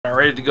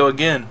ready to go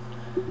again.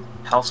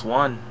 House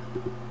 1.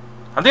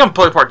 I think I'm gonna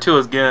play part 2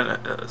 again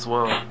as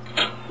well.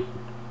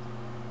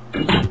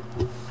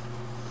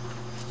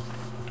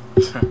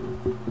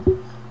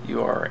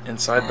 You are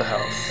inside the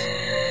house.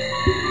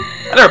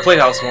 I never played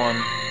House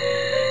 1.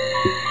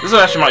 This is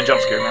actually my jump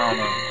scare, man. I don't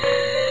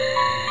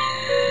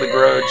know. The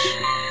Grudge.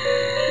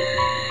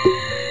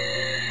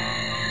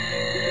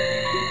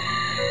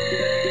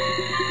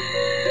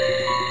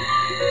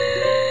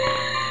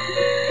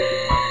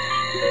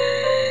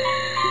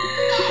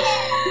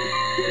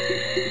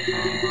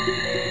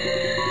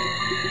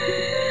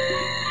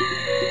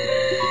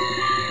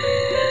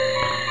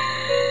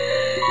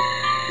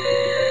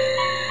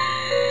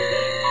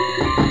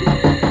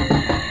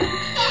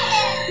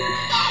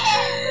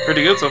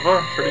 Pretty good so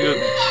far. Pretty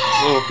good.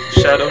 Little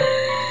shadow.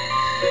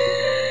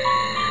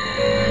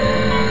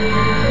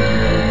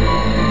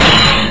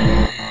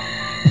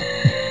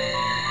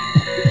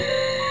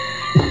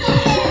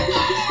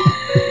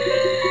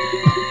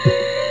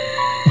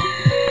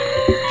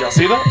 Y'all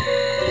see that?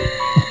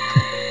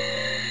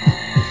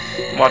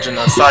 I'm watching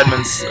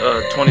Sidemen's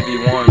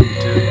 20v1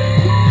 too.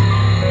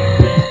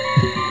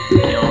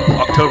 You know,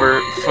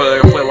 October.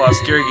 They're gonna play a lot of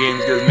scary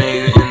games, get as many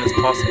in as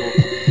possible.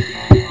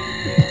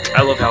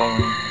 I love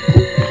Halloween.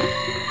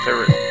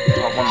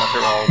 One of my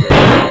favorite holidays.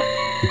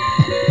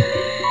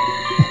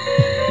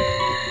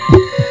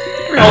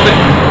 Every holiday,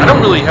 I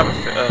don't really have a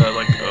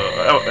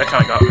that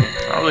kind of got me. I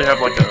don't really have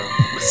like a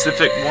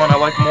specific one I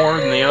like more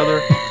than the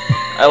other.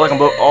 I like them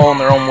both all in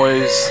their own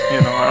ways.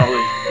 You know, I don't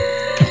really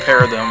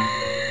compare them.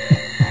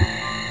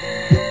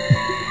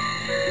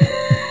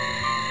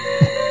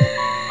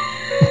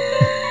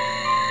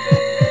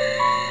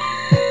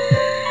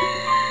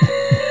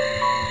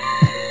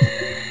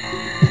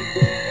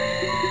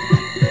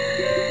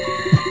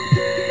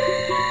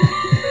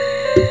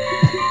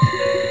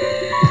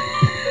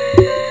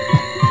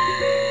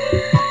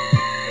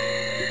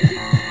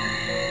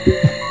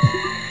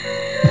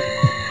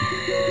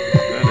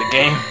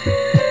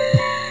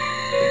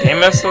 The game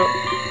messed up?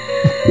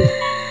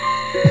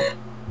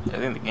 Yeah, I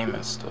think the game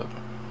messed up.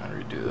 I'll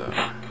redo that.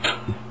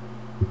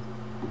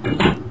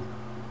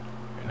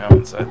 We're now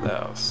inside the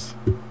house.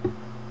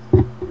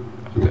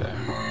 Okay.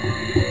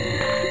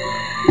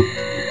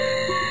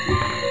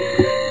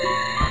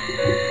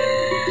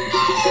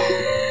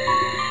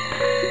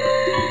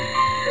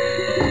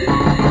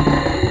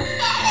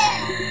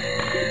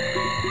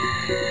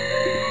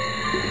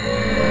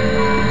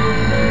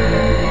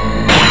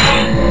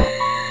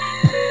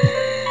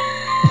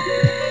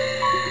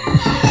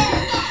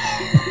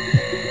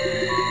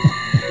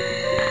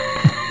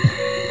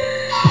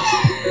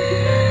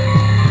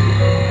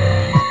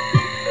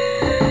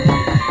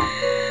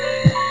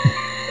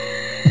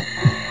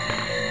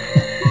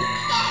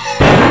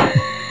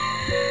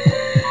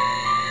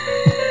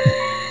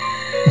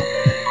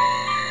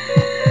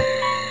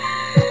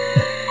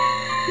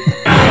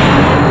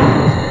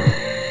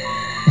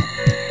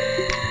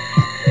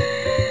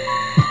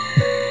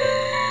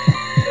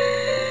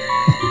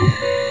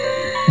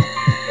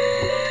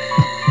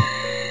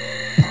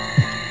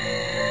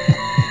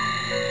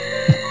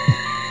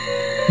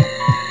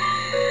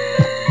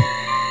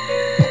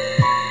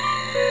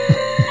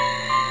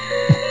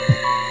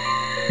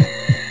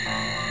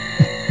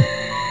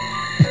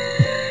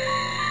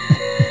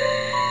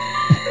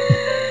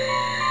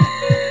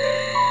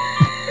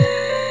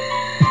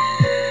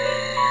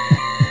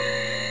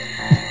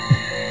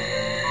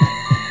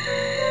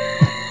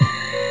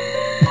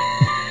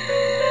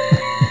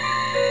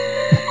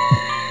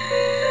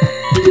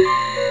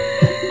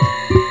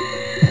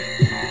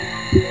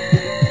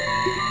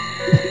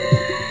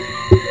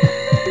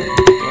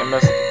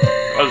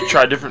 I'll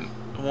try a different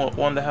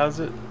one that has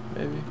it,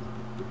 maybe.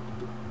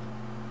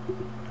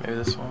 Maybe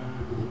this one.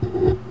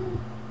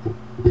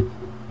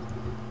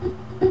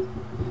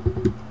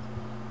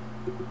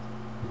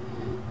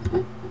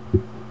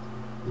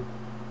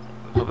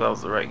 Hope that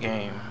was the right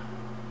game.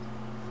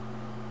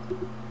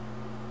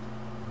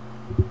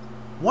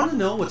 Want to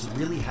know what's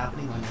really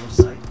happening on your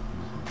site?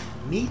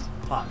 Meet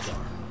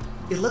Hotjar.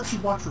 It lets you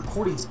watch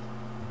recordings.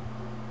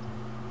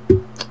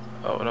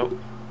 Oh no,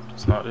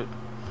 that's not it.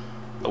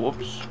 Oh,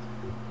 whoops.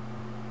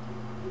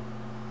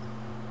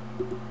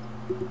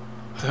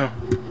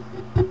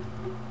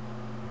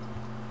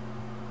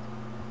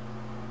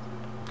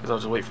 Because I'll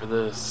just wait for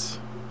this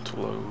to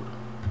load.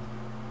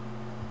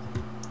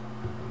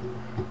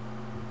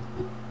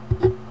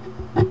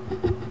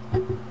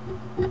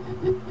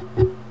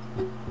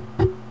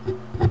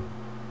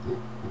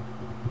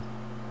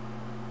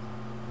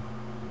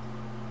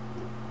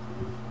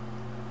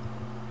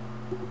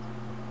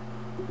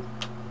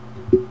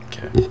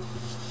 Okay.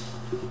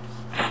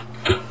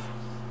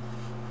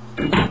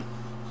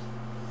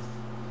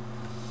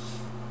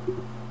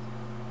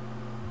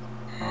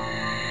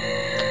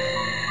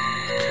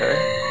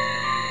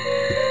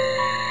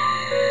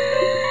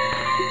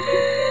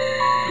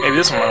 Maybe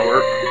this one might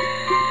work.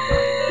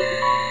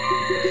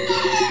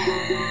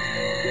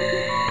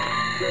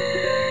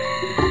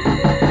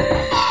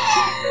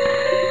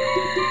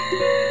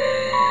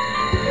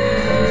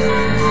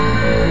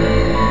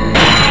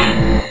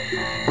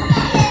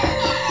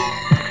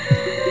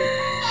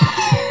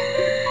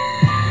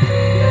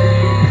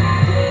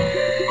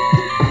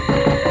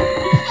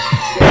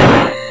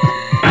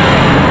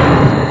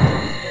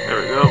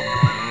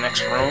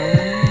 Next room.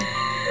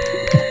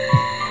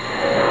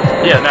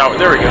 Yeah, now,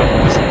 there we go.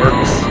 This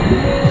works.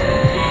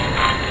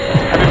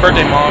 Happy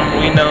birthday, Mom.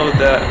 We know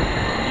that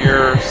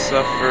you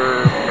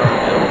suffer from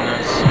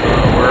illness,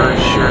 but we're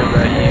sure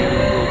that you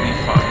will be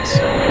fine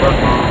soon. Love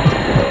you.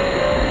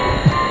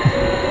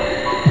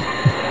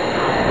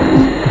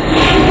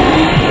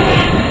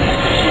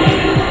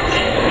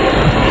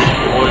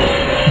 Boy.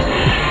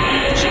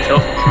 Did she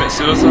commit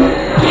suicide?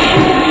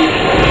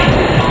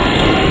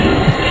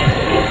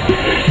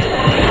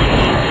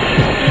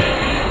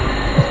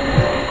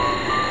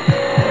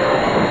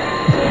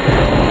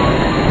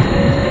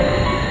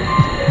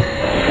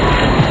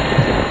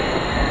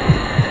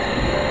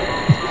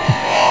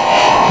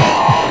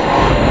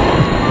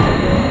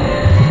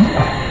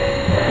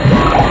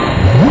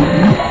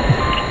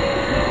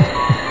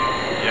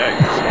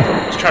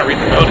 Trying to read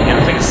the note again. I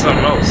think it's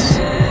something else.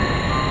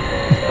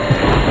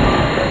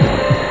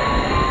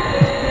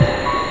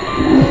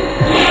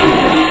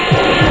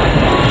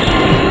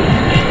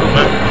 Oh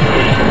man.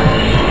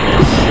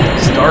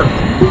 It's dark.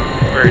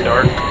 Very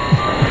dark.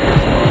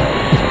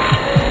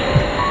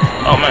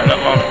 Oh man, that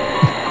moment.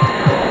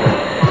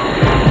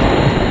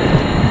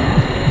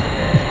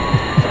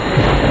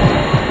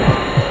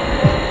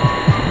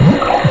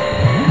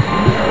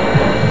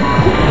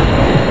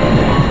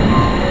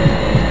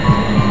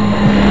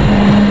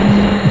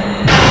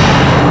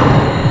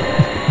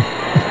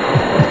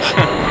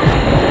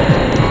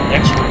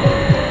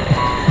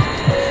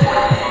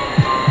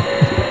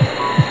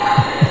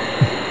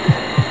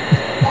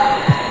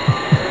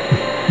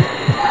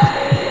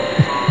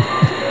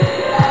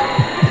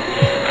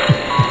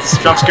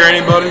 Jump scare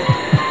anybody?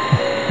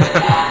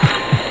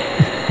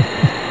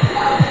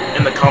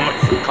 In the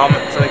comments,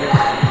 I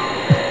guess.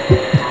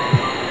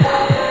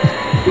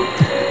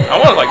 I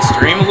want to like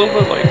stream a little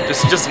bit, like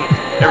just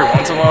every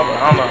once in a while, but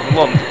I don't know.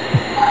 Well,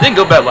 it didn't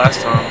go bad last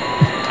time.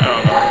 I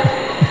don't know.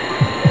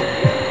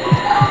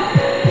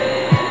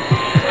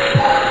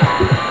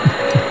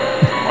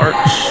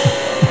 March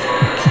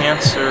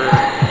cancer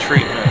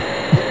treatment.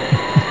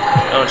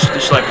 Oh,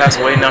 did she like pass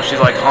away? Now she's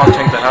like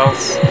haunting the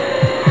house.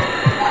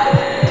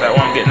 That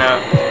one I'm getting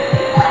at.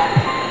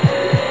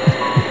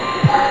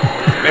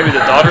 Maybe the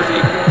daughter's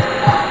evil?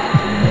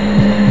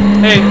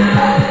 Hey.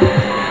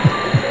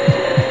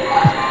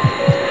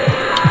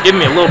 Give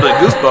me a little bit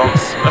of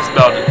goosebumps. That's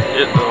about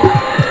it though.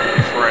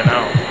 For right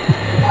now.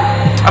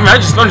 I mean, I'm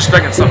just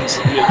expecting something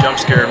to be a jump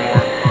scare more.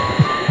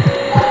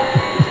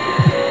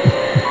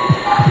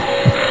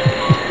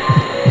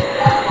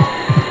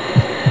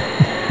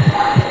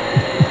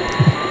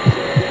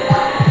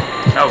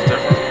 That was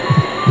different.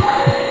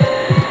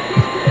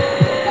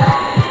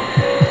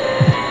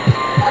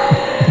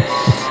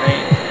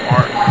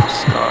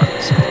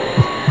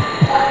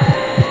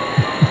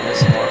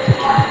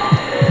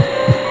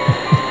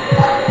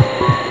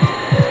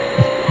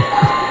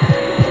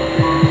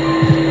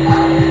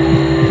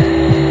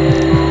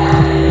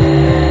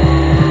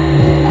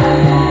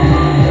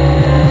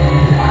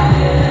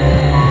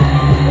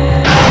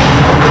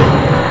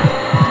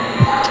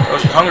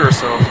 Hung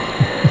herself.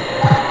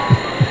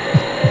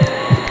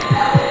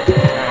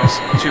 Yeah, that's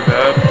too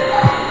bad.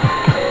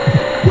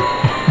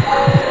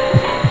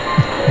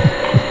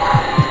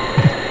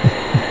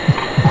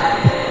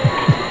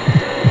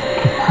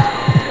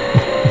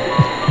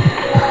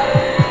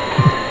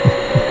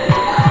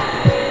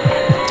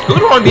 Who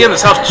would want to be in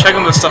this house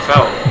checking this stuff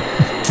out?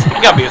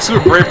 You gotta be a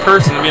super brave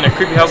person to be in a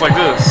creepy house like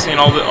this. Seeing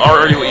all the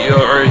what you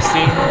already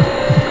seen.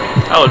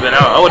 I would have been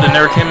out. I would have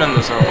never came in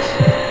this house.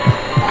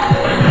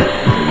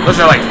 Unless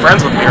they're like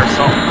friends with me or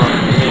something, but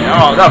I mean, I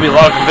don't know, that'll be a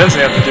lot of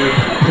convincing I have to do.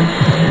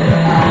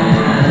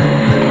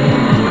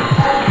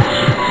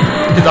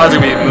 His eyes are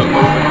gonna be moving,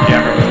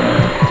 yeah, I remember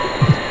that.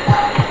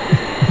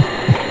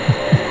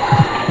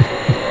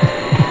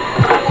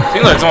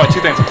 Seems like there's only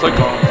two things to click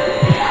on.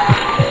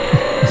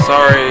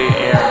 Sorry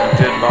and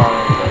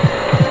goodbye.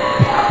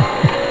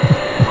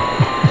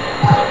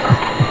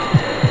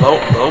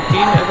 Loki,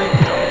 I think?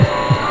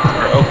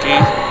 Or Oki.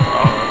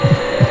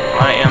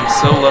 I am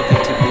so lucky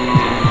to be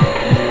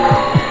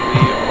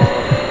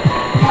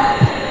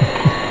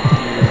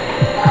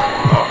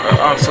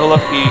I'm so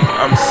lucky.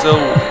 I'm so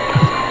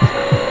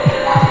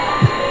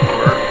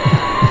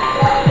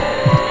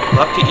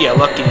lucky. Yeah,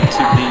 lucky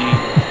to be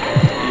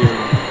you.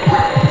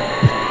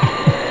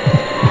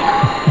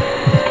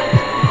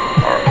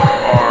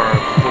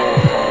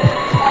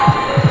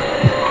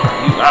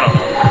 I don't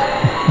know.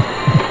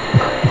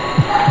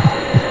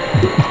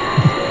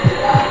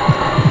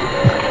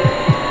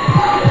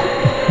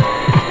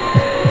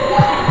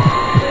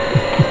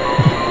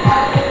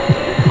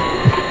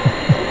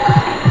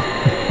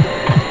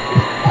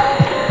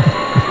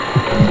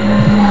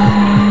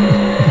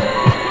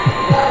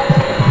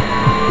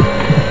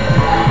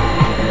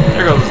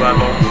 There goes his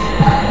eyeballs.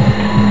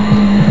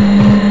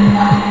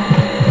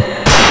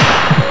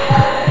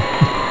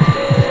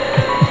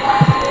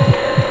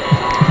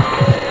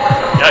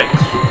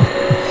 Yikes.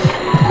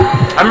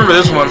 I remember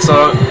this one, so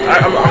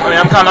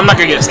I'm not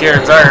gonna get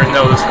scared because I already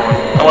know this one.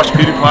 I watched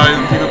PewDiePie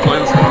and people play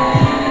this one.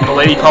 And the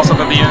lady pops up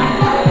at the end.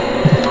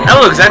 I don't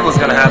know exactly what's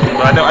gonna happen,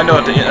 but I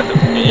know it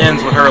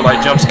ends with her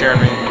like jump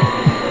scaring me.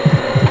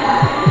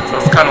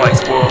 So it's kind of like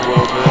spoiled a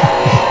little bit.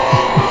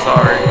 I'm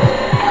sorry.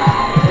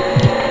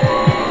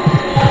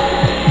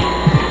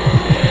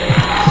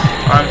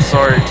 I'm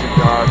sorry to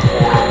God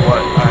for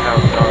what I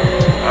have done.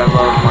 I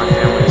love my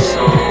family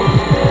so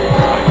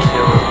I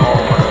killed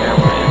all my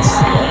family. It's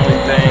the only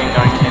thing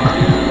I can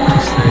do to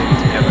stay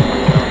together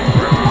with them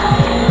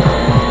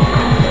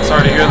forever.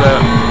 Sorry to hear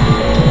that.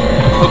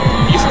 Hope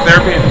you get some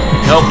therapy and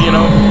help, you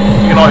know.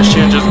 You can always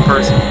change as a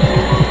person.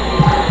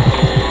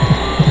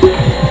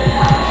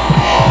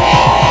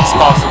 It's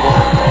possible.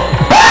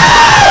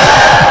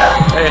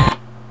 Hey.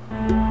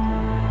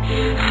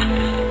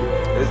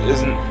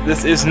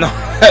 This is not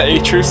a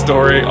true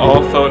story.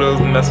 All photos,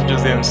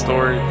 messages, and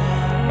story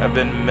have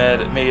been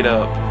made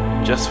up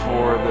just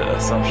for the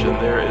assumption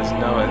there is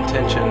no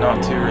intention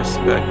not to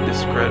respect,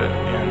 discredit,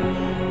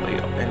 and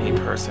like any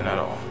person at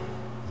all.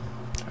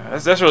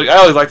 That's really. I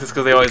always like this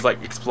because they always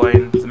like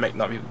explain to make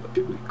not people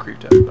get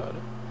creeped out about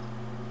it.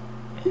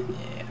 And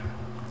yeah.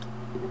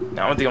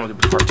 Now I think I'm gonna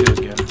do part 2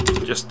 again,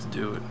 just to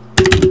do it.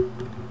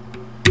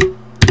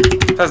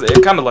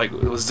 It kind of like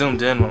it was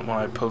zoomed in when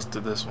I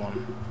posted this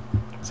one.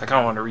 So I kind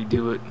of want to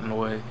redo it in a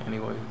way,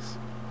 anyways.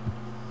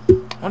 I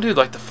want to do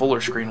like the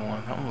fuller screen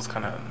one. That one was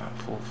kind of not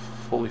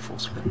fully full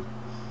screen.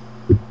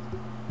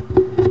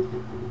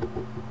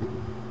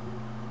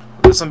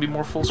 Would this one be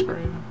more full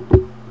screen?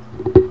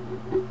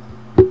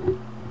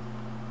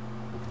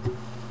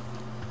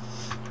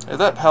 Is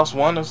that house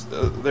 1 is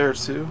there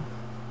too?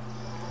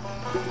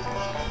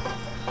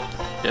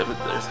 Yeah, but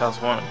there's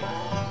house 1 again.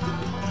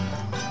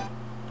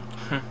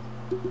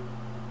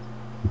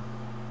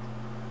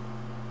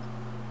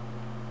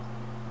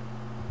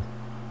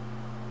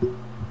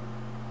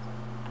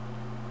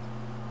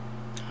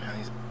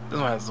 This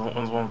one has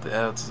one with the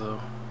ads though.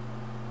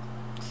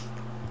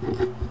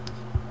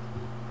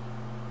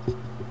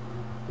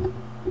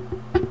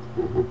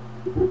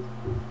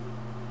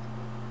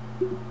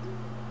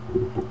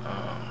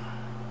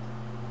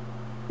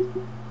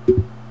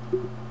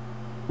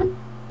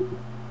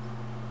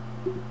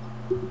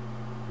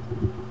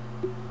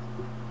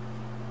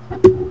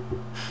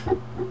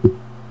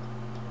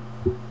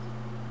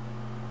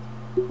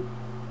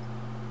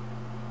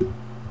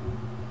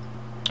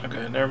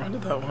 Okay, never mind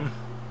that one.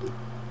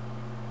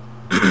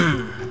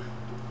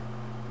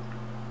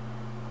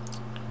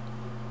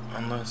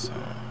 Unless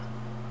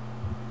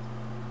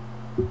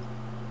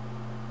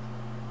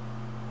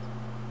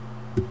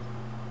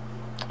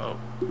oh.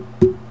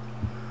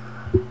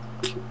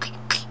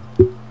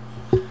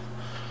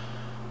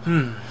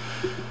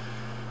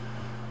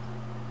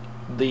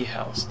 The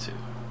house too.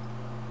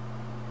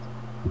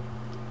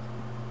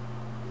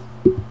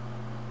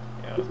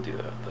 Yeah, let's do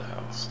that. The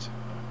house too.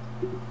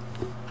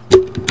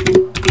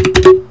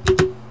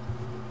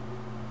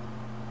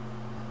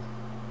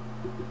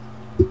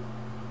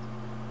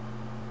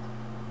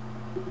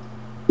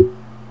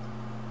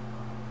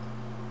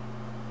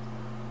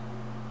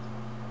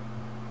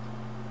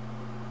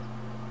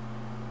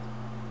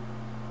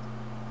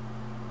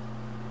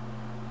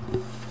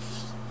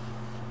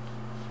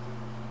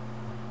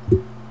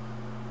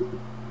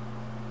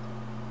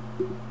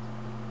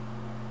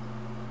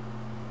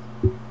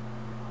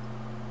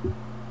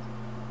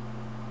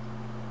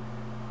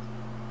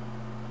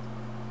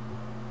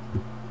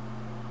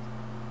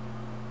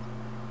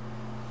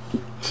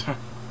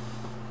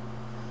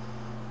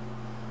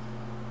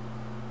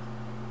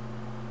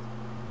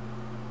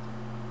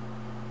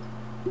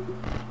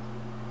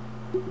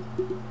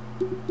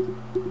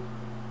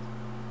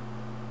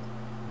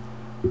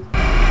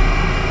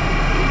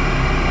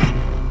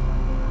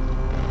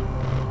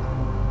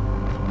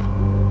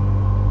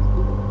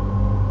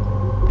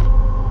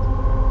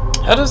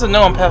 How does it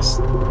know I'm past?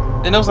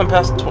 It knows I'm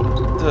past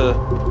the.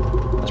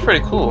 That's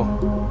pretty cool.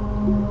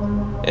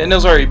 It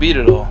knows I already beat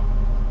it all.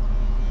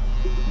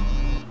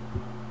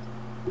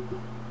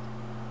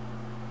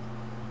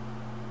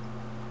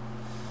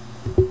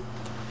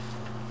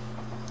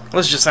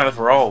 Let's just sign up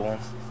for all of them.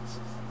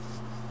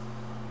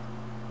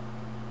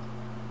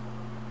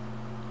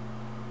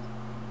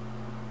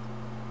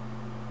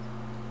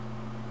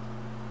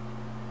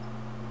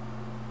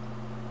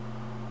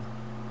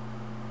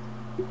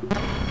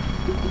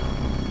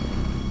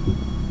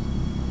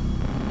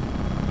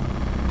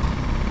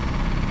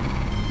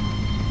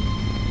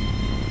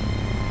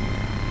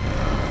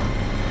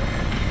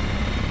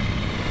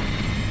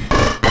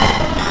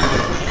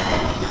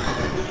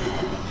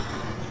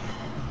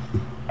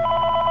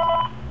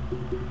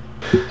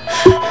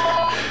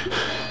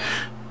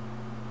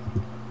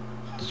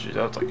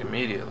 That's like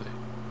immediately.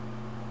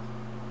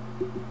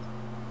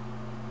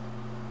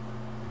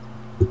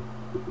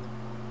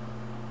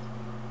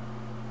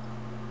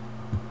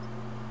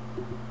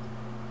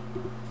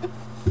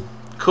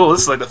 Cool,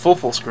 this is like the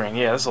full screen.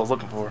 Yeah, that's what I was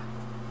looking for.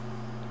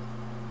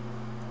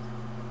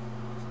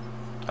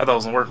 I thought it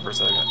wasn't working for a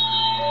second.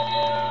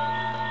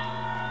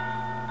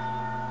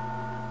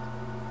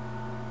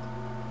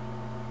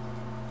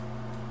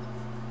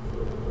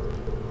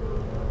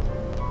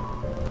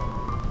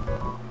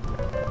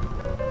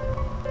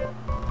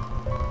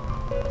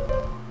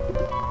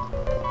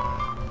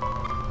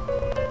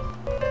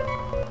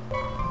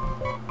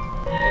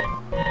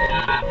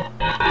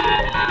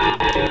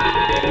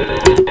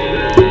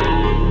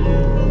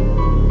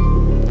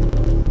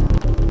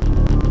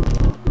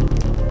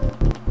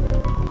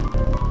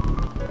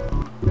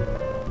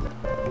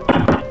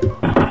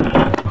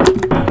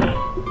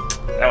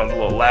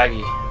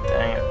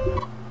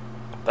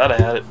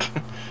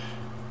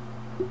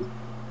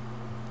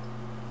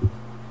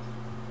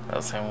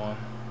 That's the same one.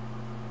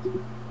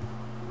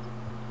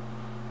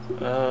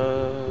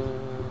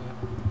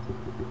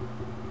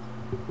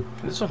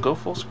 Can this one go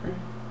full screen?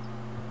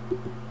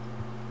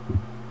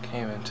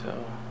 Can't even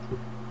tell.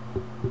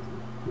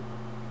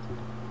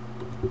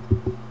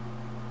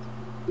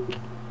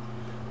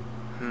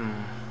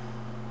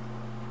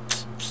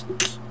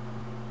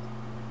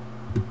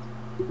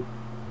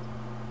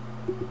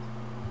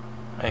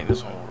 I think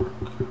this one will work.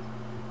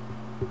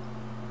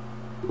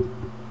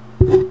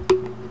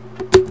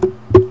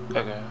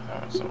 Okay,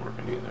 that one's not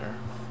working either.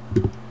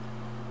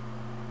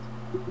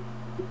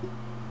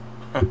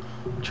 Huh.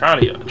 Trying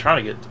to get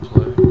it to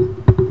play.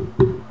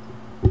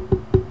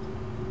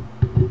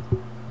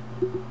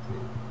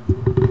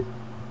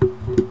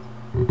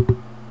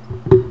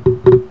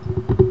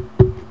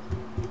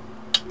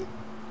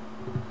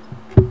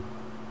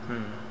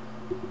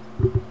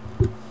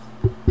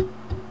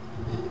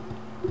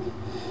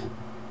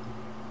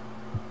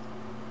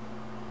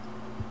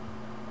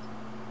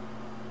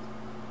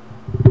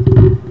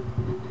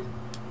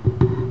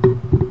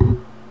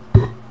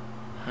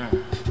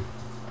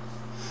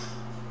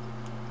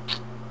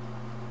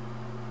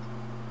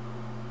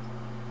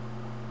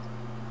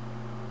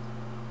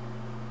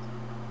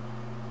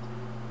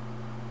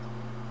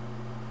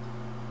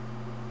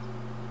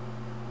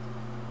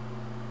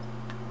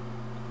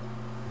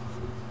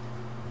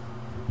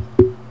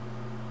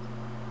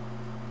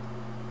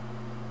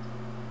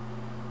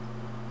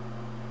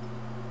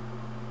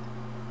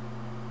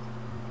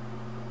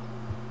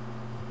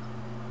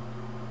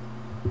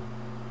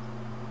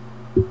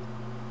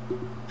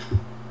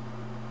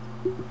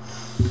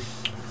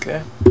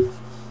 Okay.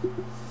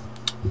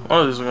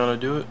 One of these are gonna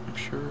do it, I'm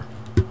sure.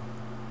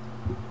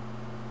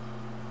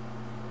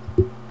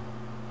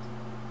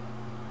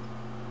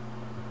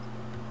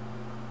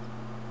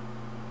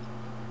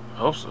 I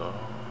hope so.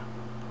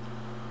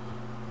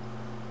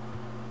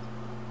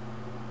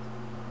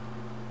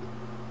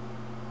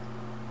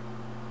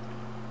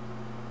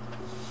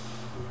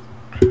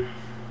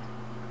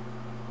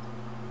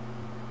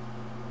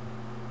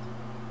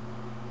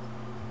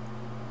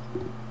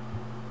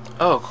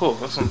 Oh, cool.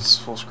 This one's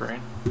full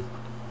screen.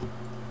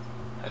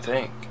 I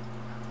think.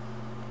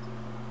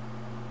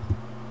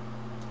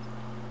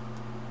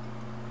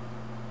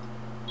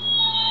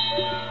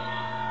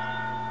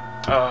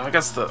 Oh, I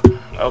guess the...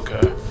 Okay.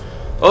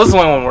 Well, this is the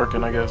only one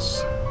working, I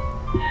guess.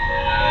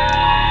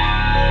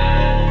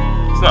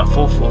 It's not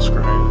full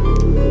screen.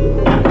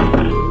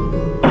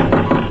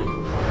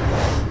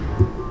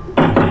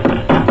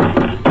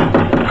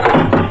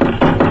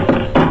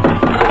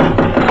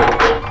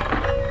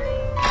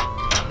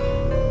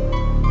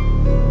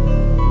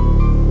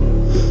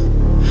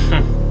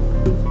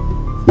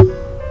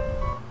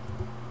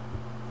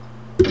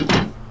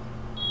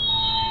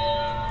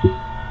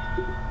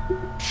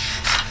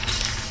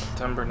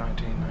 September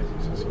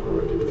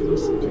 1964, I did feel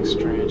something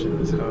strange in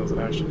this house.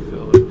 I actually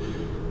feel it.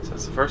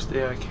 Since the first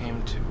day I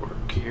came to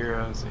work here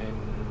as a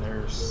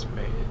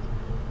nursemaid.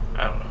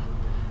 I don't know.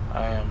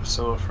 I am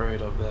so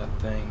afraid of that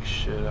thing.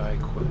 Should I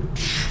quit?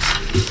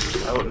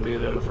 I wouldn't be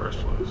there in the first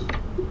place.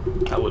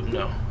 I wouldn't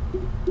know.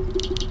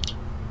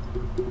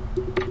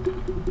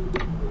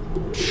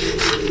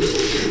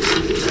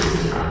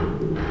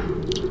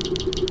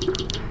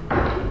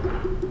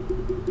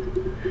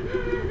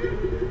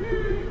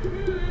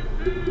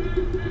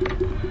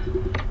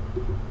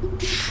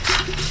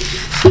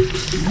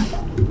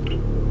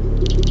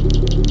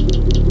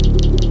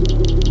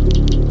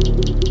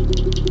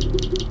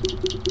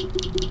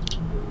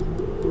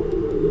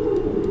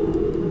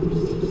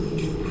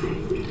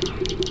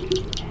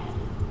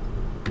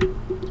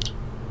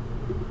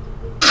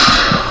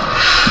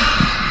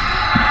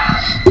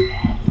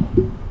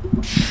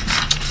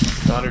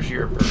 Daughter's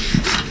year birth.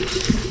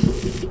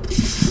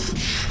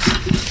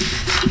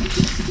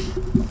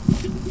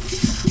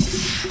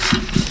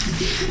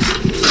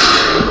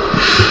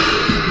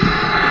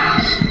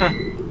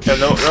 Yeah,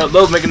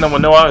 no, making them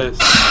with no eyes.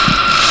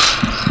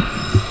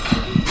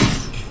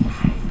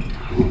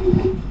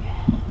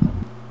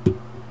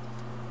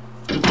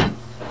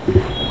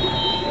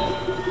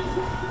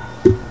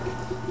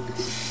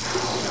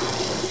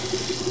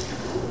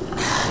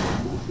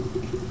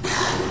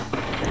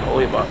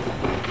 Holy Bible.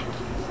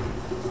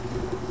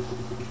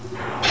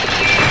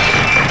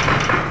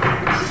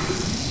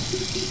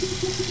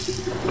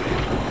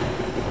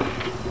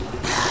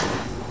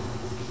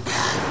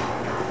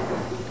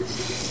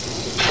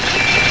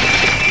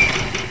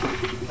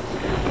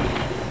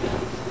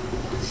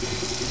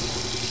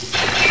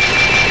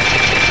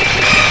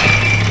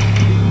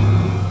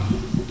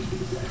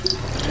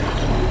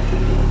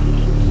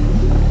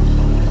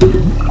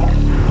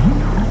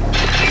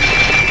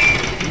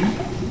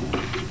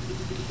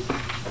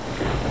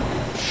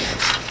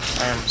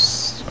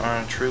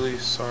 I'm truly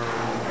sorry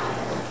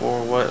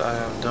for what I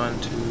have done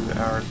to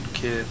our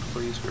kid.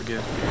 Please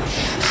forgive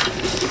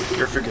me.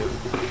 You're forgiven.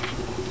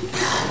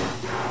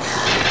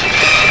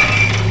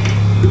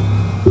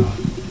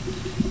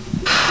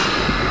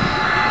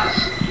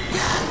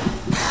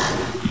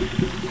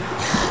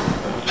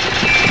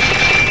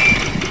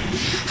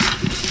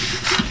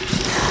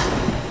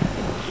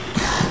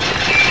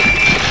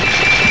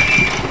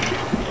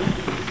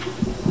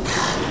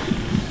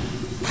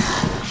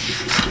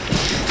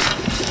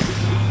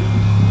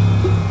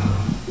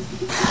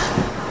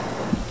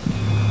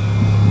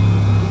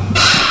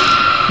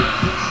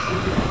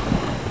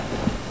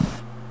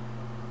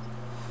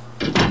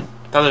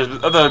 I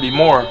thought there'd be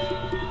more.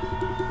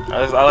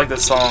 I like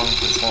this song.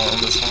 This one.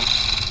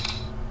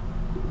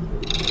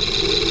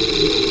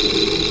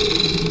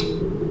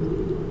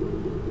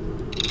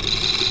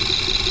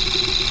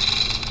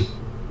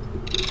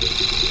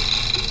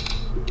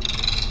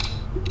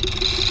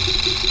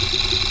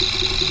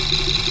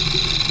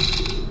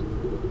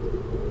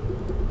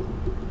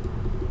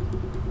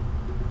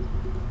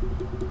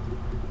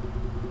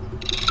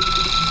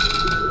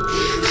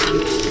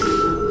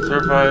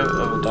 Certified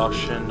of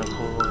adoption,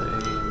 Nicole A.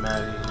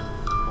 Maddie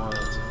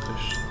was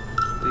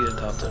officially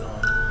adopted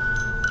on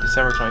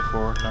December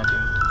 24,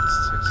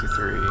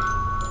 1963.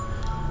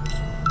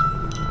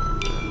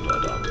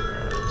 Adopted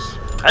parents.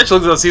 I actually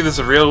looked to see if this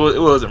was real. It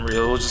wasn't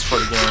real. It was just for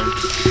the game.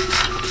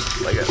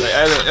 Like I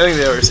think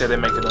they always say they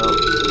make it up.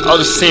 I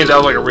was just seeing if that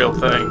was like a real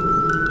thing.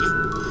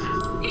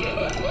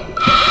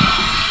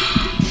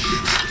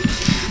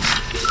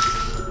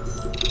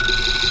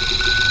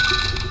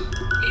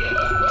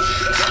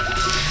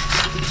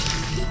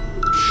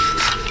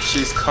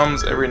 She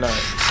comes every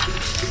night.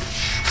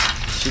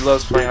 She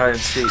loves playing hide and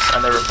seek. I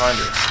never find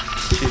her.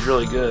 She's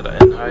really good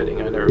in hiding.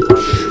 I never find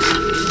her.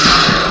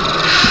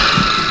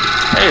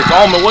 Hey, it's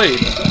all in the way.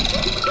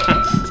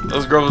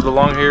 Those girls with the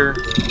long hair,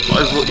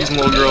 these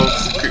little girls,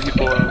 creep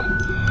people out.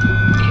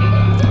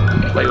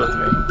 Play with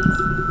me.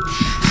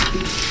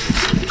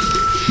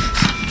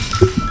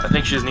 I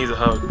think she just needs a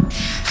hug.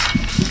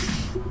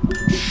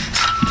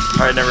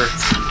 I never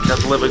got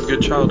to live a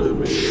good childhood,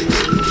 maybe.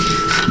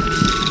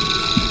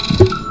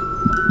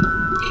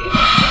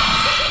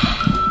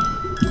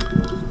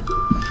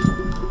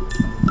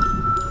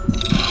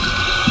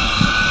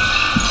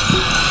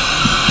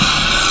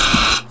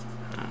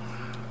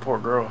 Poor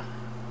girl.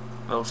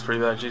 That was pretty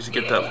bad. She used to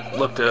get that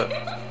looked at.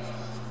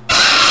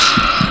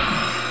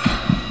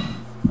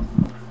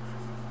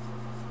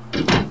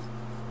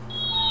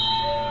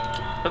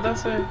 What'd that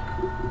say?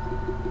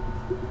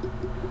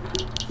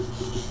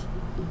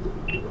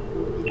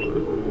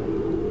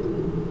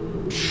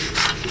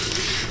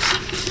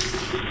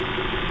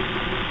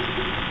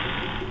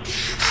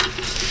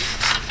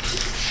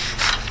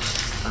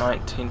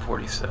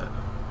 $1947.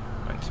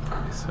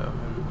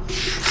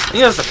 I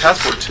think that's the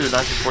passport too,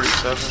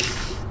 1947.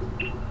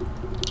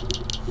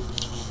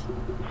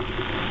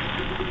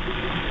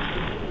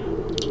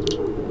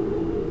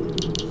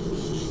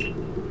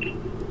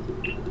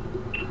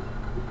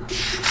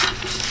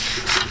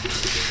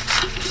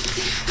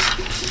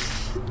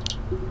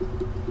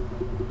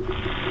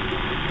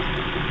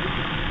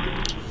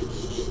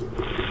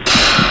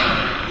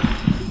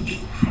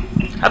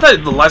 I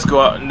thought the lights go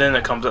out and then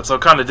it comes up, so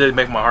it kind of did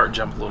make my heart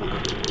jump a little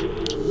bit.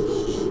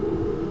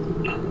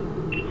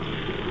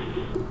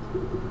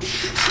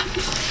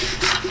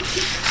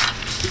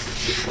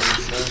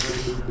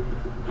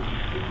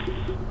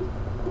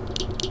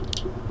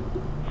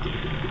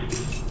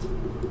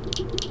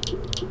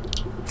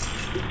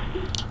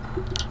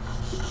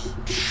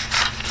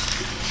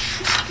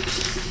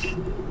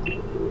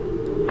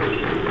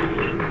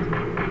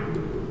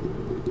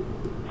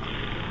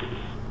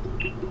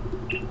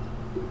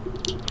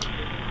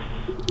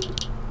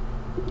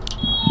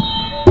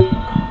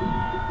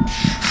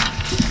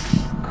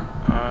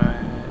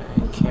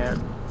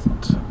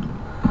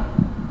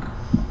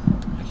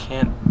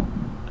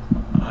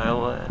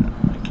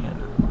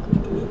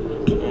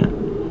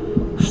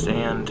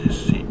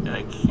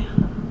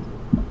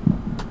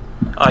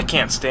 I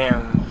can't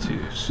stand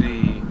to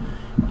see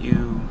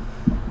you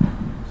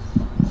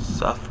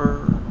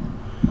suffer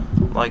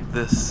like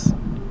this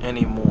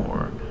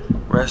anymore.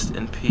 Rest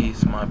in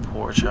peace, my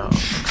poor child.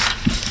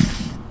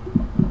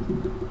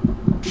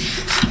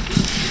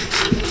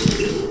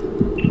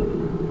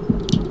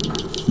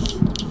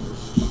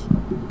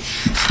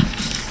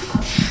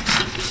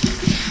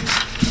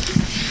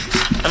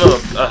 I know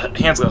a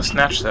hand's gonna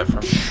snatch that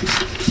from me.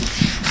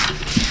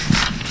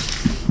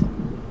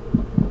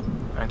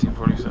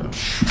 1947.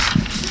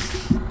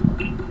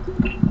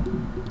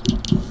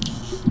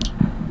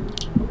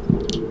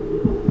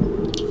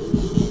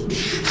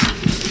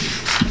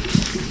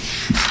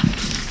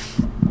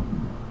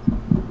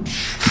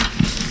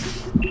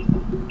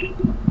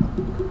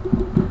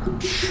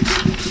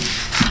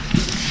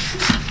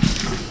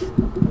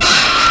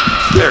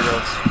 There it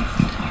goes.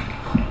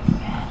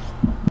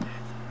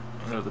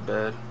 Under the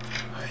bed.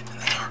 Right in the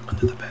dark,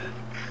 under the bed.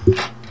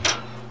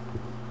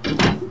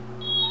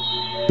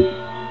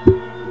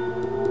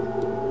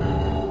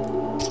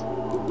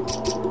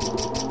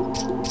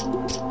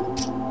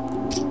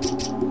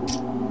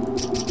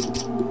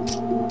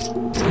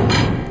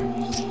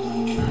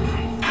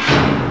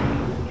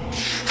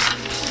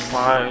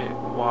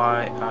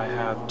 Why I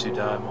have to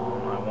die,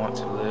 Mom? I want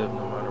to live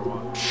no matter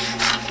what.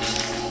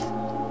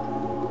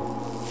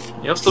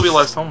 You'll still be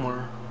alive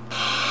somewhere.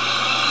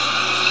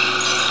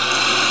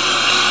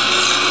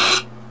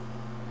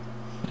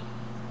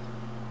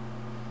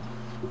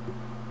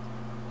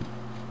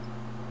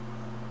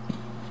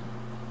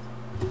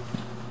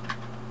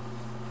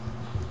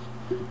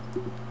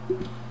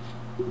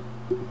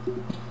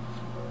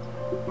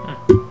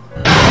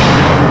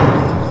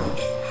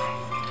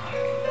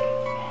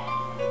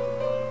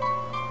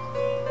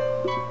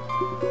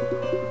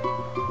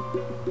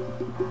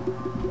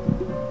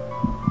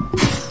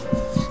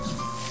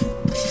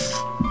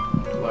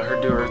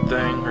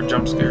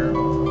 jump scare.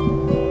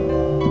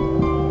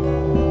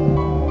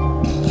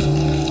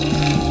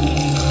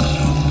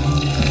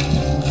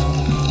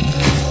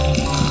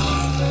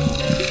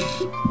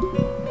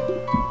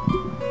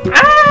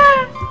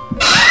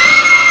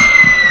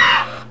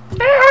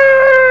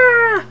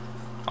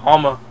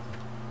 Alma,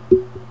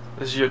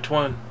 this is your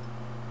twin.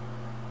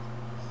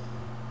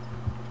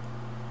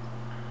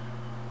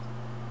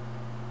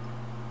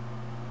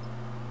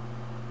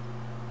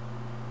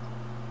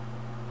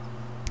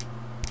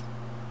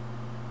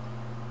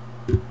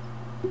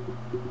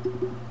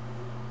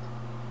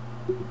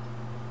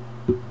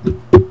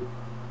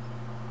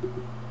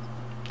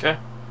 Okay,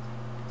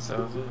 so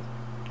that's it.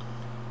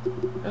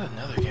 There's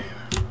another game.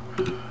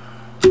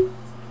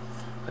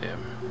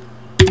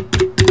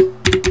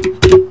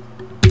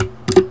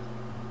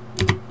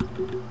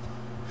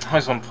 I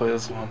just want to play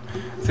this one.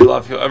 See a lot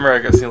of people. I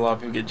remember I seen a lot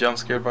of people get jump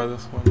scared by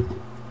this one.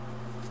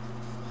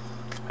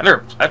 I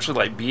never actually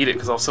like beat it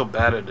because I was so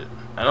bad at it.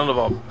 I don't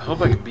know if I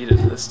hope I can beat it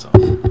this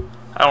time.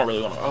 I don't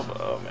really want to.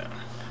 Oh man.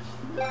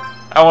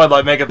 I want to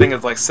like make a thing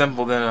that's like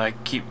simple. Then I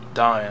keep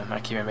dying. I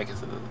can't even make it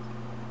to the.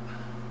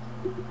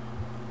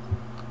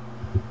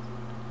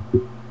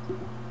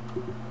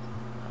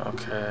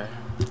 Okay.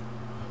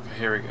 Okay.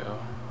 Here we go.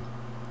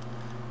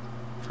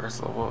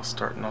 First level,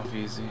 starting off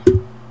easy.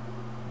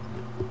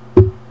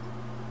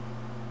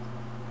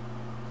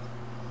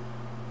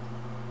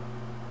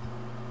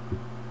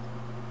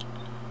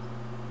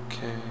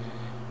 Okay.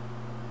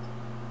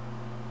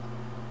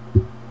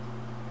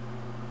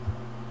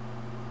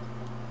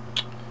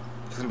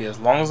 It's gonna be as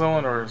long as the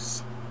one, or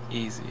as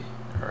easy,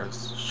 or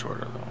as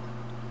shorter the one.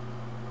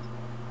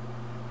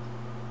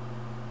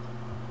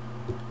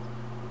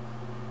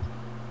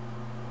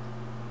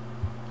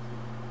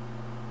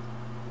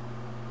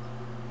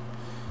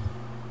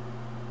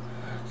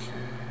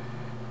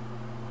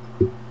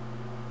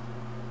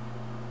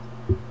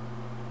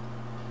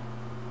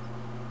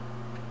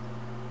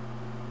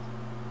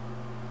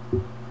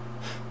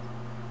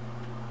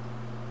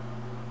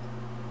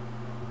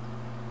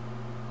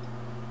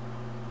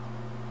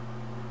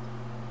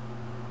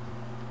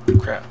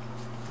 Crap.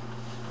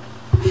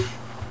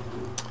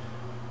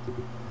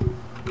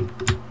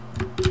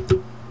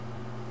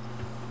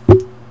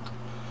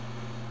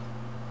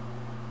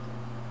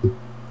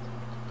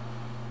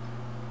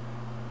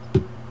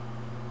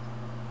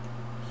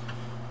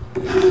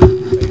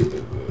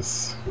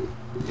 This.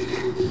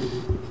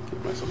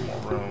 Give myself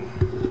more room.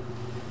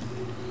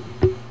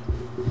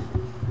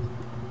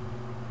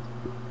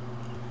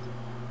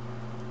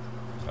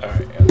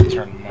 Alright, I have to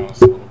turn the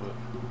mouse a little bit.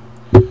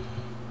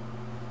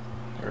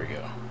 There we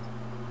go.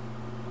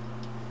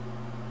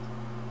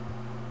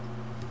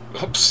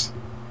 Oops.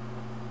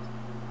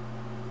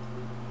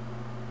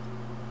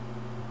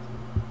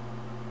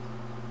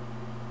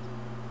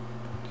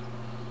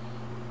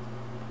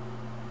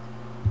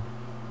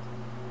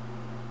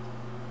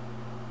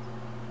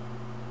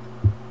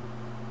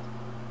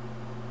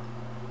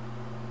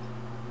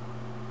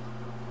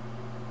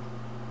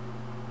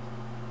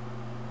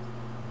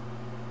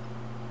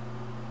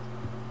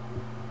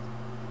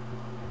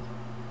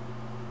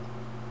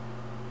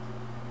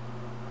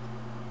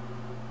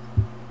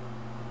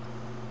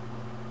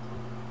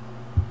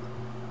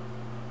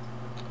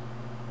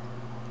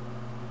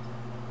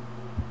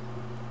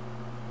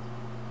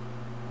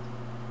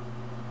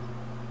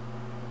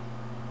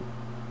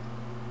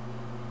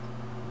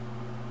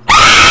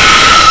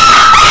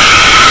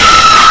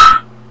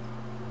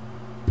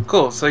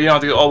 Cool, so you don't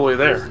have to go all the way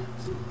there.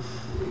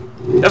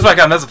 That's why I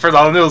got that's the first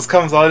I knew it was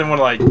coming, so I didn't want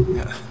to like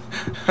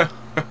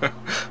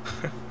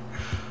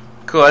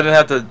cool, I didn't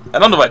have to I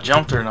don't know if I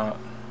jumped or not.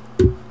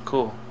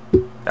 Cool.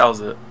 That was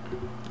it.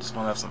 Just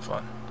want to have some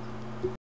fun.